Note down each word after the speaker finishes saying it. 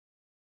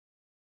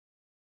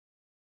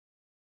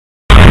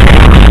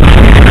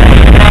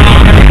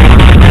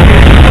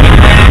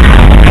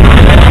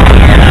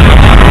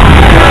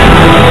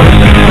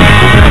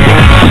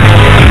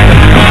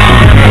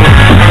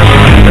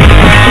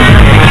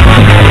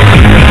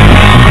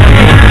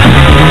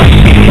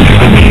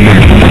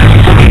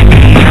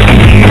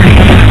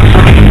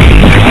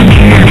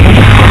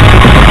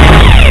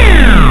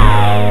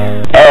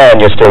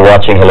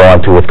on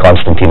to with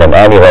Constantine and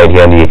Annie right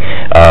here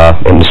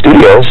in the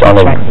studios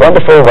on a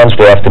wonderful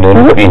Wednesday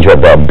afternoon. Hope you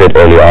enjoyed that bit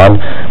early on.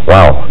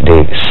 Wow,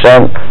 they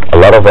sent a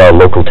lot of our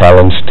local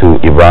talents to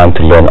Iran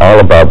to learn all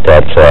about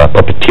that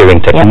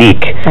puppeteering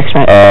technique. That's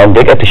right. And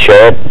they get to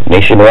share it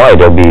nationwide.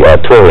 They'll be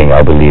touring,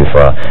 I believe,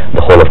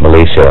 the whole of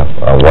Malaysia,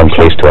 one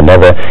place to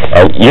another.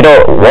 And you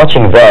know,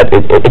 watching that,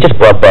 it just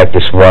brought back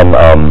this one.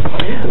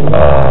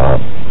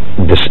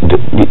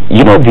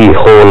 You know, the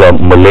whole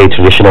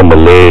traditional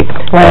Malay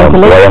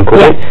wayang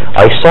kulit.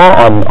 I saw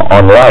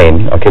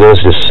online. Okay, there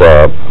was this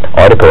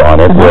article on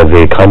it where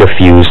they kind of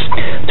fused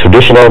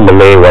traditional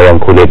Malay wayang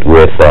kulit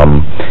with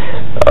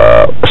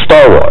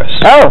Star Wars.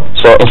 Oh.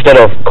 So instead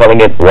of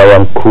calling it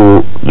wayang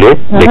kulit,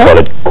 they call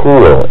it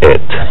cool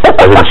it.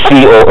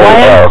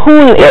 C-O-O-L.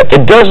 Cool yeah,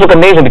 it does look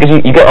amazing because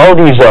you get all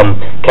these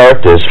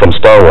characters from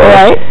Star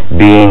Wars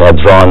being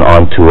drawn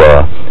onto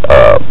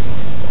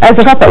as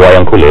a puppet.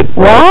 Wayang kulit.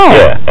 Wow.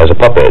 Yeah, as a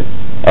puppet.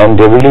 And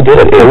they really did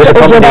it. It was a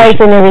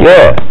combination.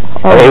 Yeah.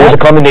 Oh, it was a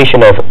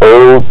combination of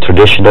old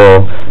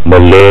traditional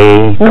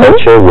Malay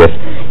culture with,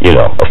 you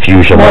know, a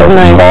fusion of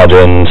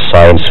modern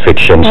science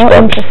fiction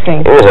stuff. Interesting.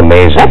 It was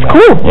amazing. That's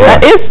cool. Yeah.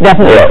 That is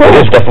definitely cool.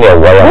 It is definitely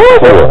a wayang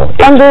cool.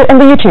 On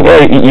the YouTube.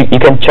 Yeah, you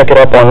can check it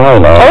up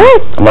online. I'm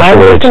not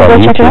sure where it's on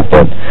YouTube,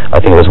 but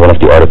I think it was one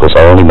of the articles.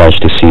 I only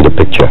managed to see the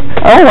picture.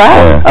 Oh,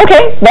 wow. Yeah.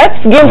 Okay,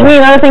 that gives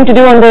me another thing to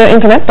do on the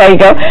internet. There you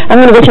go.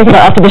 I'm going to go check it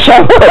out after the show.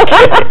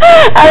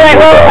 All right,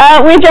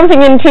 well, we're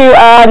jumping into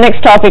our next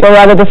topic, or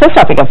rather the first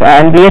topic of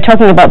and we are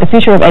talking about the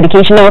future of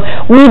education. Now,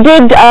 we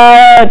did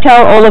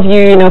tell all of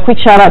you, a quick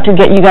shout out to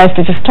get you guys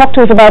to just talk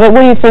to us about it.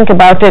 What do you think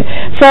about it?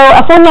 So our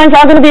phone lines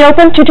are going to be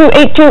open,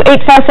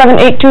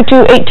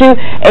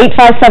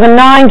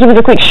 2282-857-822-8579. Give us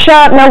a quick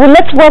shout. Now,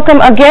 let's welcome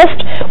our guest.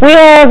 We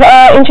have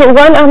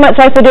one Ahmad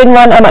Saifuddin,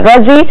 one Ahmad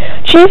Radzi,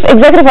 Chief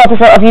Executive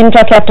Officer of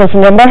UNITAR Capital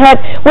Sdn,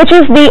 which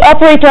is the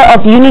operator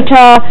of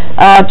UNITAR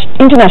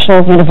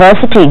International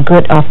University.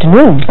 Good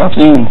afternoon. Good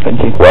afternoon.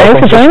 Thank you.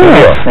 Thanks for joining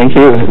us. Thank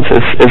you.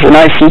 It's a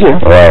nice studio.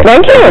 Right.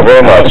 Thank you. Thank you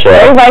very much.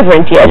 Very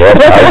vibrant, yes.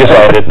 I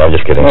decided it. No, I'm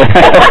just kidding. I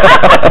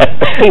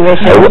wish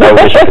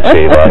I could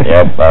say that.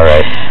 Yep. All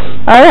right.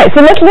 All right.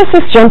 So let's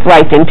just jump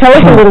right in. Tell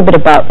us a little bit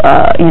about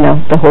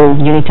the whole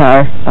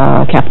UNITAR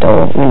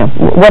Capital.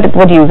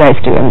 What do you guys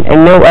do?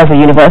 And know as a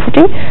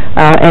university,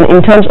 and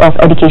in terms of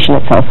education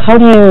itself, how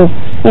do you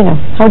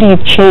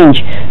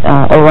change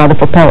or rather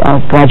propel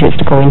our graduates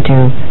to go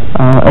into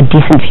a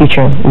decent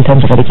future in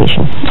terms of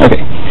education?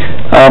 Okay.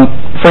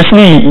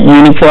 Firstly,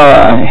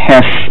 UNITAR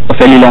has a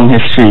fairly long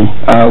history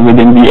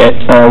within the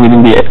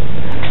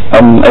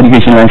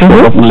education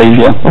landscape of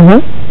Malaysia.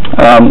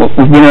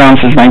 We've been around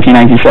since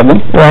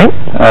 1997, right?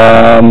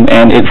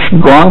 And it's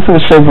gone through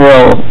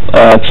several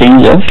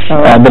changes.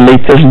 The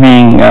latest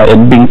being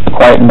it being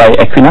acquired by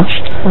Equinox,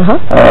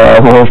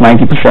 who holds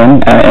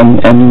 90%,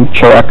 and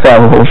Choraka,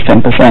 who holds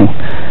 10%.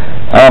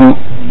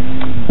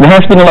 There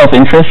has been a lot of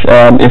interest,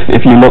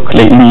 if you look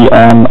lately,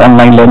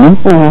 online learning.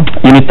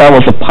 UNITAR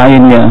was a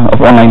pioneer of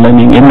online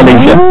learning in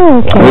Malaysia,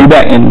 way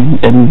back in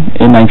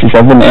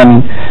 97,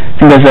 and I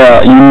think there's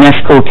a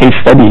UNESCO case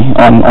study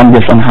on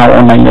how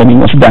online learning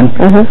was done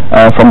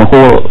from a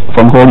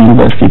whole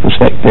university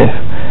perspective.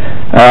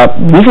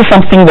 This is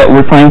something that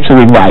we're trying to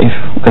revive,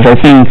 because I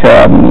think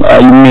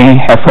you may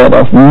have heard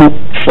of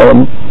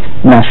MOOCs,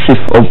 massive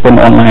open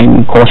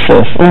online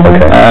courses.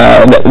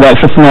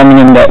 That's a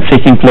phenomenon that's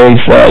taking place.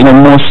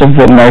 Most of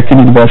the American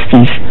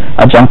universities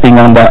are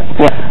jumping on that.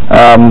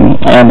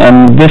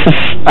 And this is,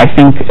 I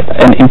think,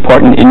 an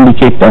important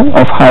indicator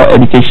of how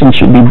education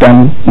should be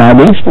done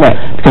nowadays.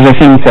 Because I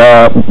think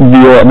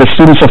the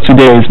students of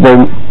today is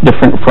very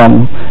different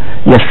from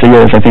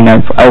yesteryears. I think I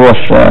was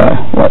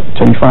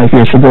 25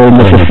 years ago in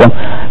the system,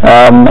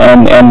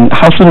 and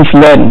how students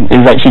learn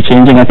is actually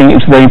changing. I think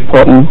it's very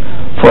important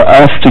for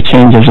us to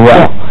change as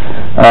well.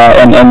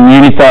 And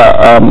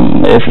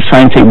UNITAR is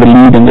trying to take the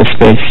lead in this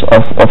space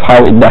of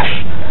how it does.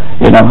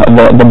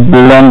 The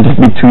blend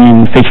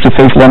between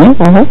face-to-face learning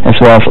as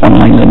well as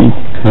online learning.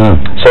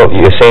 So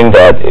you're saying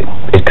that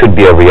it could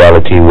be a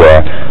reality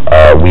where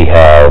we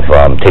have,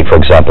 take for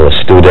example, a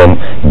student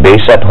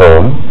based at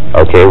home,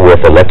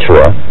 with a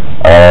lecturer,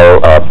 all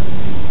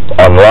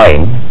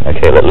online.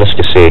 Let's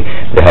just say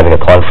they're having a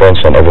conference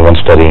and everyone's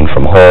studying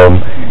from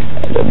home,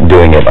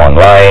 doing it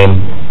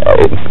online.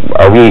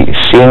 Are we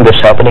seeing this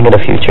happening in the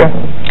future?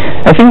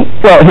 I think,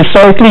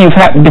 historically you've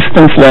had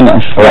distance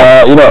learners.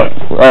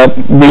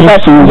 They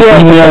used to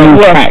email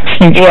you tracks,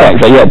 huge tracks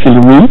that you had to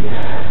read.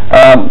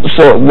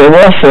 So there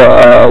was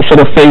a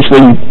sort of phase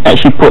where you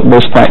actually put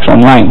those tracks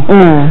online.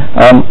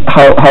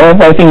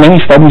 However, I think many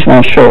studies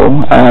now show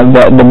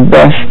that the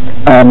best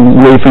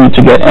way for you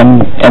to get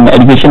an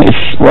education is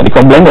what they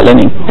call blended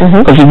learning.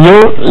 Because if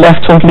you're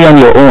left totally on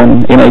your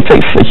own, it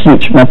takes a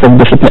huge amount of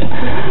discipline.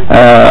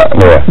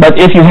 But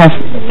if you have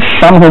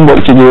some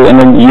homework to do and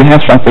then you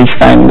have some face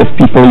time with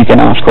people you can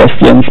ask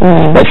questions,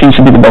 that seems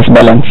to be the best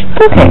balance.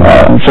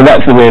 So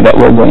that's the way that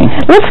we're going.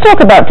 Let's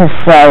talk about this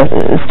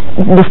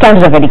the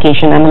standard of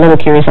education. I'm a little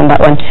curious on that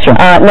one. Sure.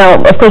 Now,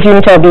 of course,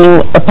 UNITAR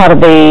being a part of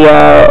the,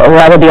 or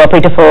rather the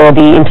operator for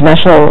the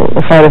international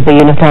side of the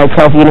UNITAR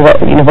itself,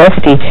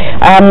 university.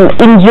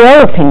 In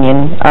your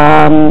opinion,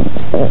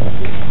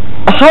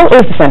 how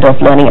is the Center of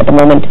Learning at the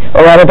moment,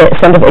 or rather the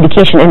Center of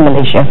Education in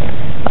Malaysia?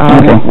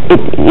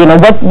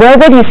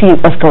 Where do you see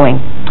us going?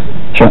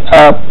 Sure.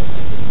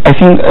 I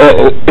think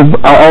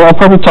I'll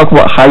probably talk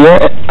about higher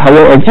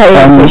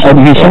education,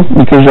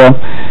 because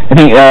I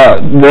think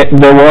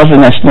there was a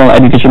national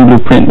education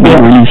blueprint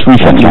being released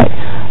recently.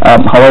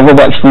 However,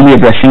 that's really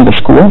addressing the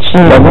schools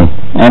level,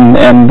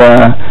 and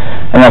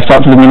I've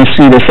talked to the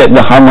ministry. They said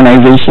the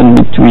harmonization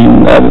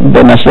between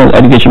the national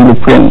education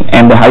blueprint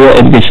and the higher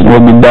education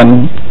will be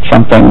done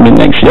sometime mid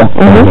next year.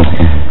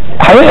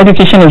 Higher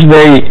education is a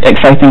very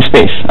exciting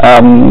space.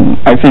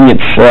 I think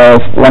it's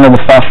one of the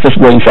fastest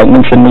growing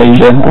segments in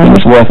Malaysia. I think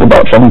it's worth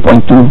about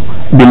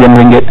 7.2 billion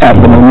ringgit at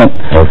the moment.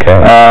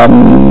 Okay.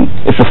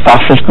 It's the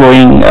fastest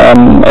growing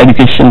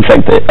education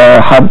sector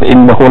hub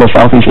in the whole of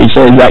Southeast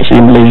Asia is actually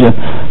in Malaysia.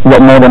 We've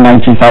got more than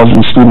 90,000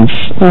 students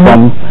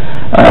from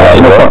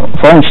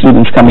foreign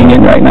students coming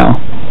in right now.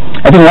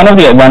 I think one of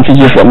the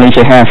advantages that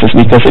Malaysia has is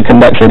because it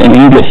conducts it in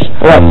English.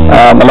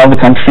 A lot of the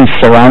countries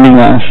surrounding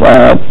us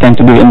tend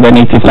to do it in their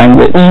native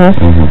language.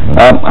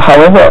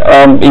 However,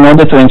 in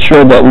order to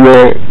ensure that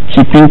we're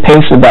keeping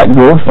pace with that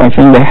growth, I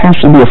think there has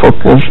to be a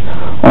focus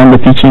on the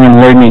teaching and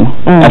learning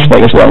aspect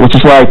as well, which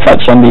is why I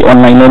touched on the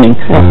online learning.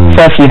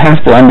 First, you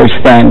have to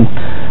understand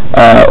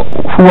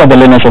who are the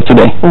learners of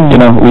today.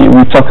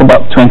 We talk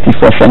about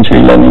 21st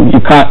century learning.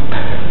 You can't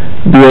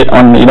do it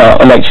on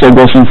a lecturer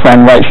goes in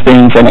front, writes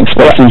things and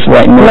expects students to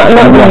write notes.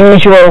 Not the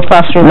usual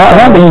classroom.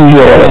 Not the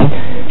usual.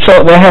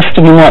 So there has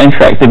to be more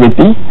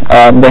interactivity.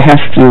 There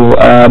has to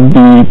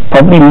be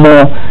probably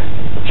more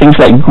things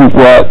like group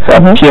work,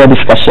 peer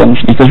discussions,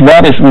 because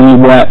that is really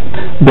what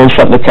builds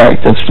up the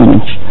character of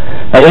students.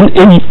 In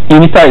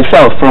UNITAR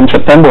itself, from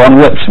September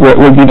onwards, we're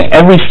giving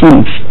every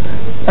student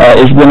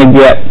is going to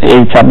get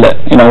a tablet.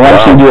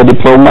 Once you do a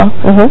diploma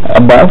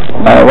above,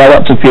 right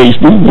up to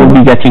PhD, you'll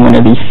be getting one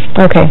of these.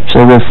 Okay.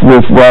 So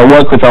we've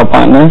worked with our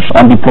partners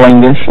on deploying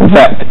this. In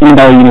fact, in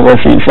our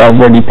university itself,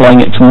 we're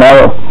deploying it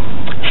tomorrow.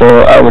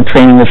 So we're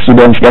training the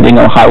students, getting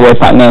our hardware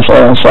partners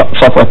or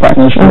software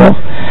partners involved.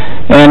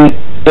 And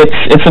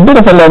it's a bit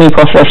of a learning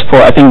process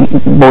for, I think,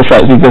 both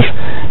sides, because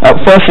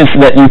first is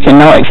that you can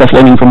now access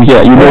learning from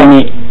here. You don't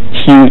need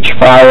huge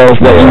files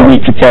that you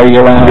need to carry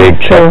around. Big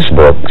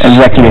textbooks.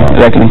 Exactly.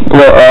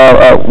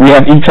 Well, we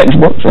have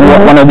e-textbooks,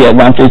 and one of the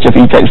advantages of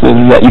e-textbooks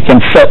is that you can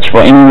search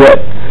for any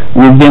word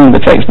within the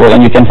textbook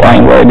and you can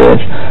find where it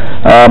is.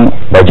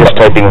 By just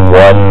typing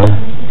one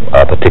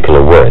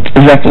particular word.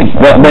 Exactly.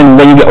 Well, then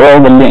you get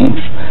all the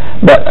links.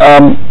 But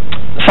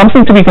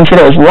something to be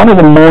considered is one of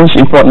the most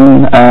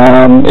important,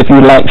 if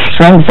you like,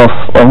 strengths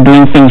of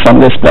doing things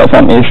on this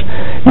platform is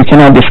you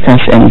cannot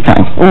discuss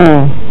anytime.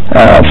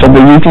 So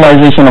the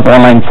utilization of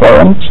online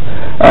forums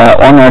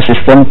on our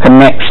system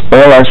connects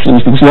all our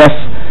students, because we have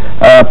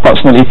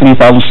approximately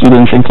 3,000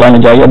 students in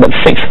Kelana Jaya, but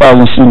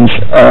 6,000 students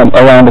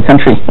around the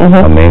country.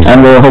 Amazing.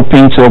 And we're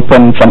hoping to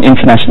open some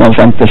international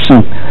centers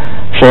soon.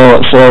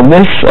 So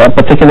this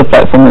particular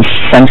platform is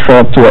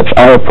central towards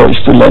our approach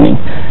to learning,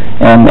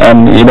 and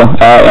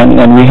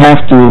we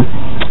have to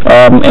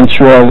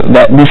ensure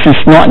that this is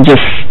not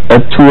just a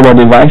tool or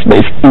device, but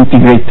it's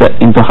integrated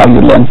into how you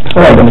learn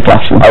right in the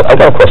classroom. I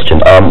got a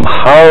question.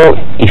 How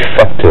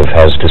effective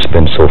has this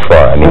been so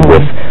far? I mean,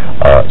 with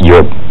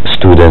your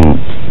student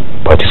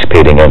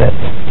participating in it.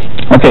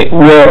 Okay,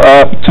 well,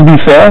 to be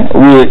fair,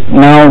 we're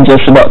now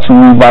just about to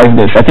revive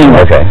this. I think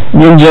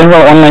in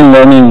general, online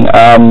learning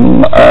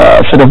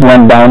sort of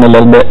went down a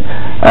little bit,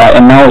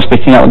 and now it's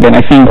picking up again.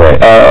 I think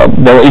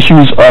there are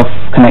issues of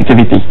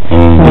connectivity,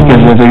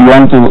 because if you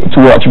want to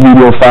watch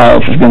video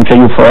files, it's going to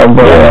take you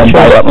forever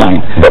dial-up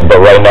line. But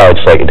right now,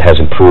 it's like it has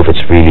improved.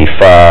 It's really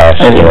fast.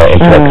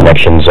 Internet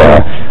connections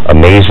are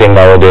amazing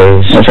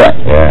nowadays. That's right.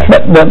 Yeah.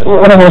 But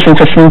one of the most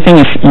interesting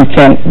things is you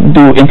can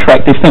do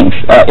interactive things.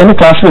 In the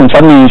classroom,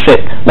 suddenly you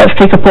say, let's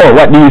take a poll.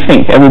 What do you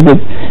think?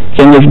 Everybody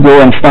can just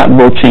go and start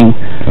voting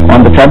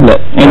on the tablet.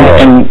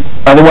 And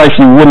otherwise,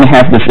 you wouldn't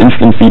have this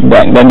instant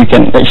feedback. Then you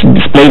can actually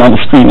display it on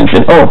the screen and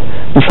say, oh,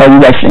 this is how you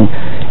guys think.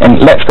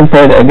 And let's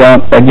compare it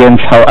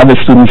against how other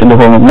students in the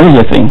whole of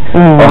Malaysia think,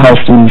 or how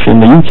students in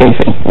the UK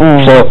think.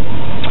 So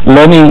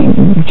learning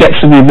gets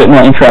to be a bit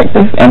more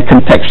interactive and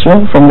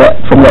contextual from that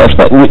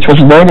aspect, which was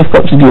very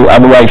difficult to do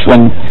otherwise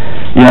when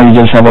you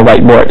just have a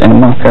whiteboard and a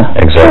marker.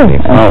 Exactly.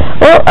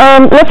 Well,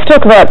 let's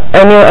talk about,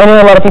 I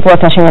know a lot of people are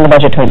touching on the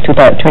budget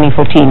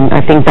 2014.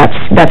 I think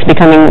that's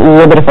becoming a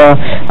little bit of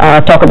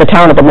a talk of the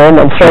town at the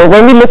moment. So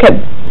when we look at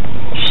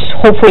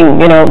hopefully,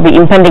 the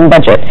impending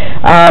budget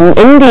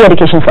in the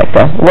education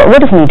sector, what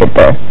is needed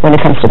there when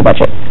it comes to the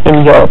budget,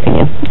 in your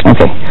opinion?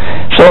 Okay.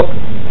 So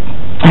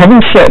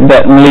having said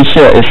that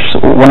Malaysia is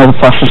one of the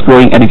fastest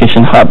growing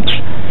education hubs,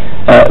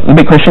 the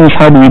big question is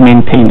how do we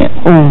maintain it?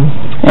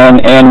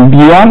 And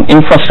beyond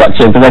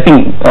infrastructure, because I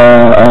think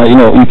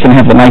you can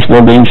have the nice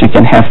buildings, you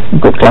can have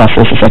good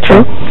classes,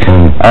 etc.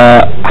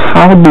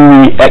 How do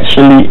we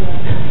actually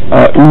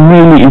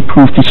really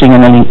improve teaching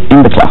and learning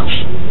in the class?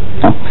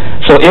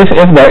 So if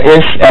there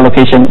is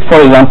allocation, for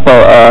example,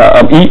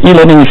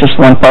 e-learning is just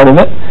one part of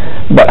it,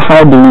 but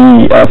how do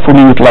we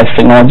fully utilize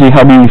technology?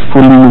 How do we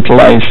fully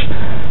utilize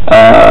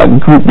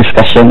group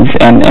discussions?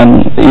 And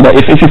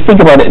if you think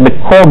about it, the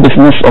core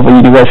business of a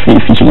university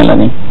is teaching and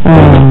learning.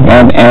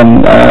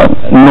 And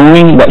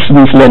knowing that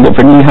students learn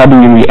differently, how do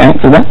we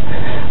react to that?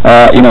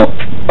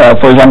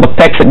 For example,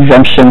 tax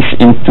exemptions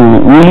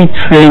into really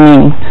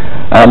training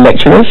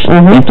lecturers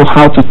into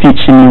how to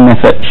teach new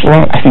methods.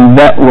 I think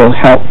that will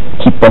help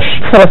keep us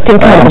sort of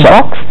thinking out of the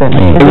box then.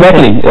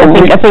 Exactly.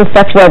 I think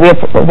that's where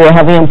we're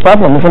having a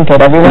problem, isn't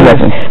it? Everyone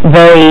is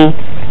very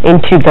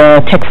into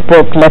the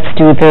textbook, let's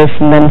do this,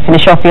 and then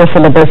finish off your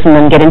syllabus, and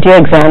then get into your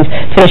exams,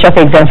 finish off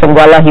your exams, and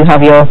voila, you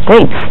have your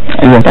grades.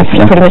 That's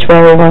pretty much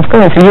where everyone's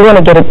going. So you want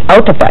to get it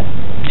out of that.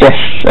 Yes,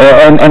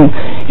 and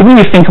even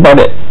if you think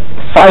about it,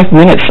 5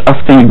 minutes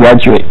after you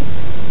graduate,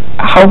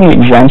 how many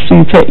exams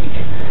do you take?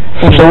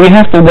 So we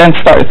have to then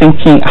start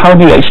thinking, how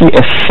do you actually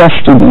assess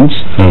students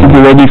to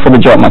be ready for the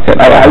job market?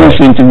 I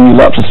used to interview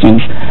lots of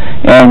students,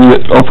 and you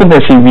open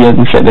their CV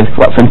and said they've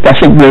got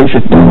fantastic grades,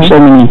 they've done so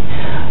many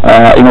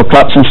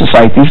clubs and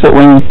societies, but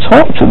when you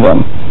talk to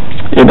them,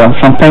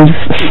 sometimes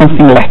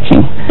something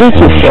lacking.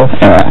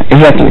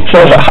 Exactly.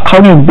 So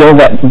how do you build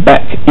that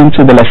back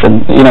into the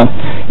lesson?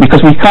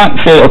 Because we can't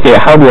say, okay,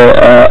 how do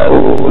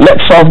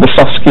let's solve the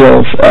soft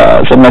skills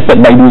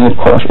method by doing a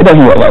course. It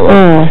doesn't work that way.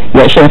 You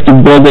actually have to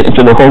build it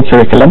into the whole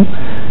curriculum,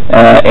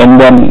 and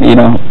then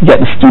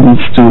get the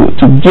students to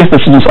give the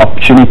students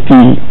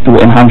opportunity to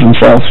enhance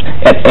themselves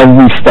at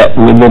every step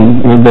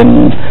within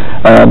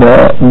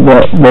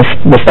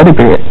the study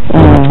period.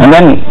 And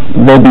then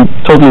they'll be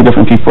totally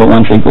different people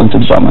once they go into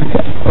the job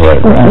market.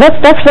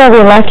 That's where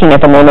we're lacking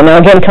at the moment. Now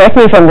again, correct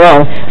me if I'm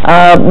wrong,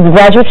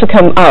 graduates who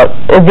come out,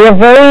 they're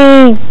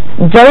very,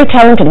 very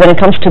talented when it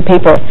comes to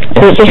paper.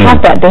 They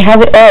have that, they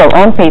have it all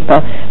on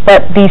paper,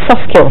 but the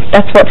soft skills,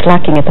 that's what's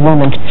lacking at the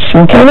moment.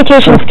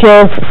 Communication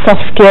skills,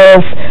 soft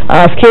skills,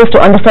 skills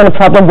to understand a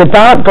problem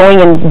without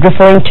going and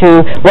referring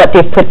to what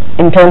they've put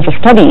in terms of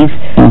studies,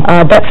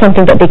 that's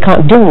something that they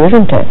can't do,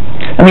 isn't it?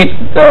 I mean,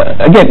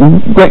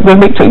 again, going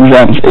back to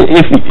exams,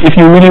 if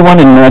you really want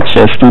to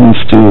nurture students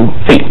to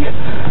think,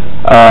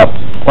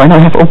 why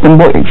not have open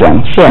book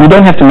exams? You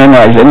don't have to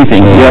memorize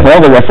anything. You have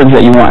all the reference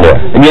that you want.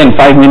 Again,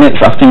 5 minutes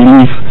after you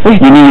leave,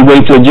 you need to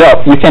go to a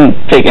job, you can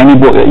take any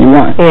book that you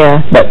want.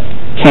 But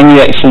can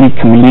you actually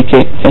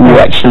communicate? Can you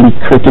actually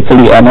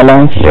critically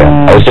analyze?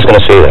 I was just going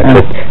to say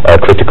that,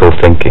 critical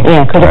thinking.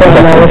 Critical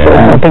analysis.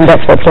 I think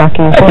that's what's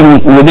lacking. I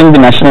think within the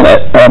national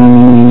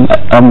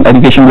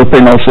education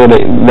blueprint also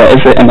there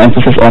is an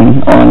emphasis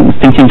on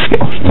thinking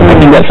skills. I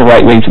think that's the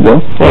right way to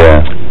go.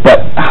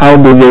 But how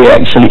do they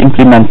actually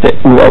implement it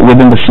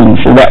within the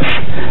students? So that's,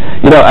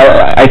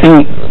 I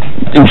think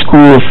in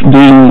schools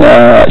doing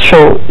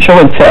show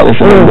and tell is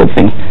a very good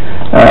thing.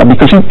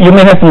 Because you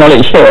may have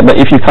knowledge here, but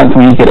if you can't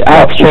communicate it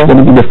out, it's going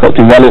to be difficult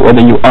to evaluate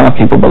whether you are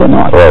capable or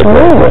not.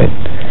 Right.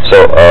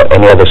 So,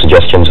 any other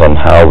suggestions on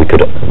how we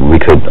could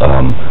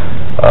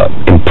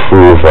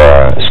improve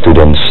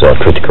students'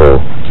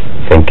 critical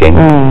thinking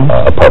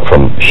apart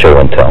from show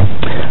and tell?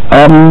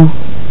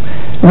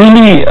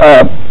 Really,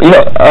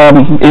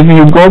 if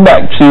you go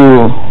back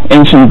to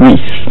ancient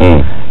Greece,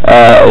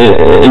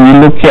 you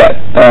look at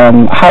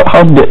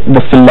how did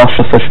the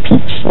philosophers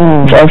teach?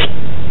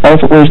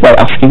 Always by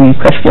asking a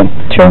question.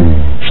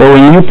 So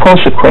when you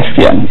pose a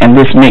question, and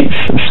this makes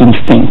students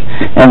think,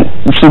 and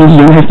students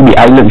don't have to be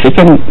islands, they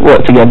can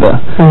work together,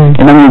 and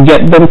then you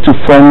get them to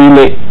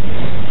formulate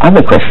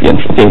other questions.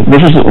 Okay,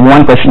 this is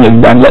one question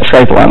you've done, let's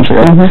try to answer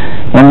it,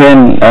 and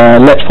then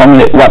let's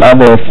formulate what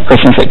other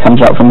questions that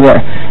comes out from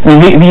there. I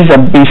mean, these are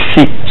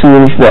basic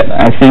tools that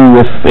I think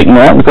we've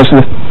ignored, because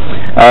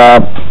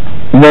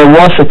there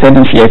was a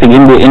tendency, I think,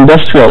 in the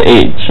industrial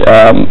age,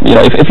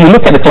 if you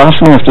look at the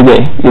classroom of today,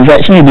 it's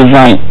actually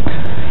designed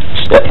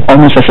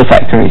almost as a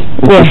factory,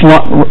 which is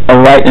not a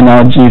right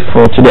analogy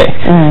for today.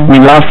 I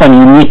mean, last time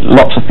you need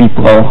lots of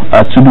people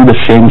to do the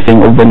same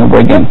thing over and over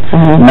again.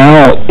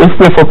 Now, if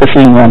we're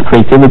focusing on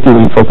creativity,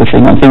 we're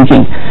focusing on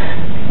thinking,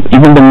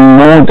 even the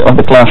mode of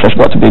the class has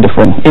got to be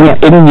different. In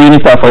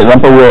UNITAR, for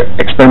example, we're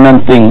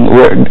experimenting,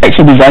 we're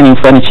actually designing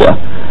furniture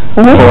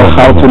for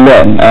how to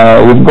learn.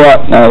 We've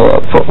got,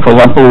 for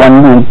example,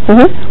 one room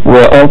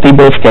where all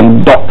tables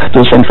can dock to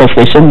a central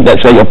station.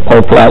 That's where your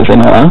power plugs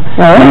and all are.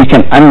 And you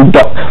can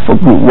undock for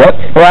group work.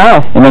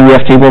 And then we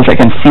have tables that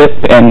can flip,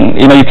 and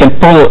you can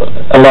pull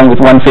along with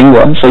one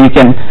finger, so you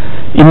can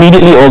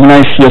immediately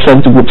organize yourself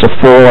into groups of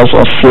 4s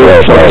or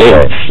 6 or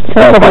 8s.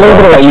 Sounds like a little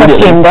bit of a chess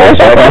game there.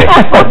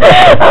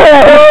 All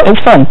right, well,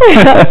 it's fun.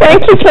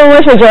 Thank you so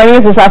much for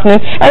joining us this afternoon.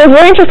 And it's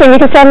very interesting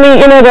because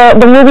suddenly, you know,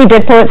 the movie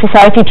Dead Poets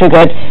Society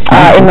triggered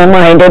in my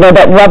mind. You know,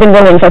 that Robin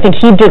Williams, I think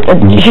he did a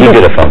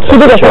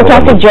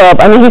fantastic job.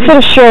 I mean, he sort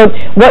of showed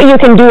what you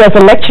can do as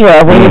a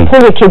lecturer when you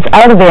pull your kids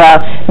out of their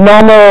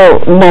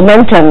normal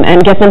momentum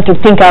and get them to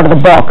think out of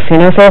the box, you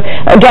know. So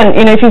again,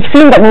 you know, if you've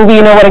seen that movie,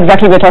 you know what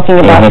exactly we're talking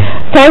about.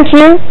 Thank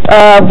you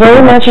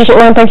very much,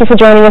 and thank you for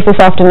joining us this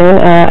afternoon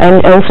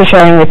and also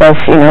sharing with us,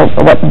 you know,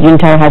 what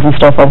UNITAR has in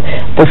store for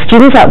the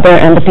students out there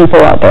and the people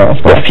out there as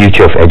well. The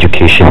future of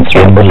education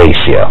in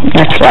Malaysia.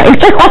 That's right.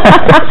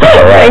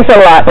 Thanks a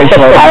lot.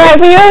 All right,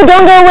 for you,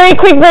 don't go away.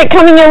 Quick break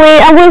coming your way,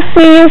 and we'll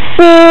see you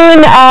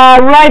soon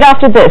right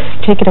after this.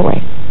 Take it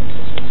away.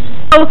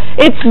 So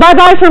it's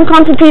bye-bye from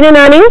Constantine and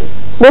Annie.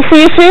 We'll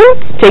see you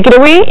soon. Take it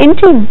away in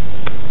tune.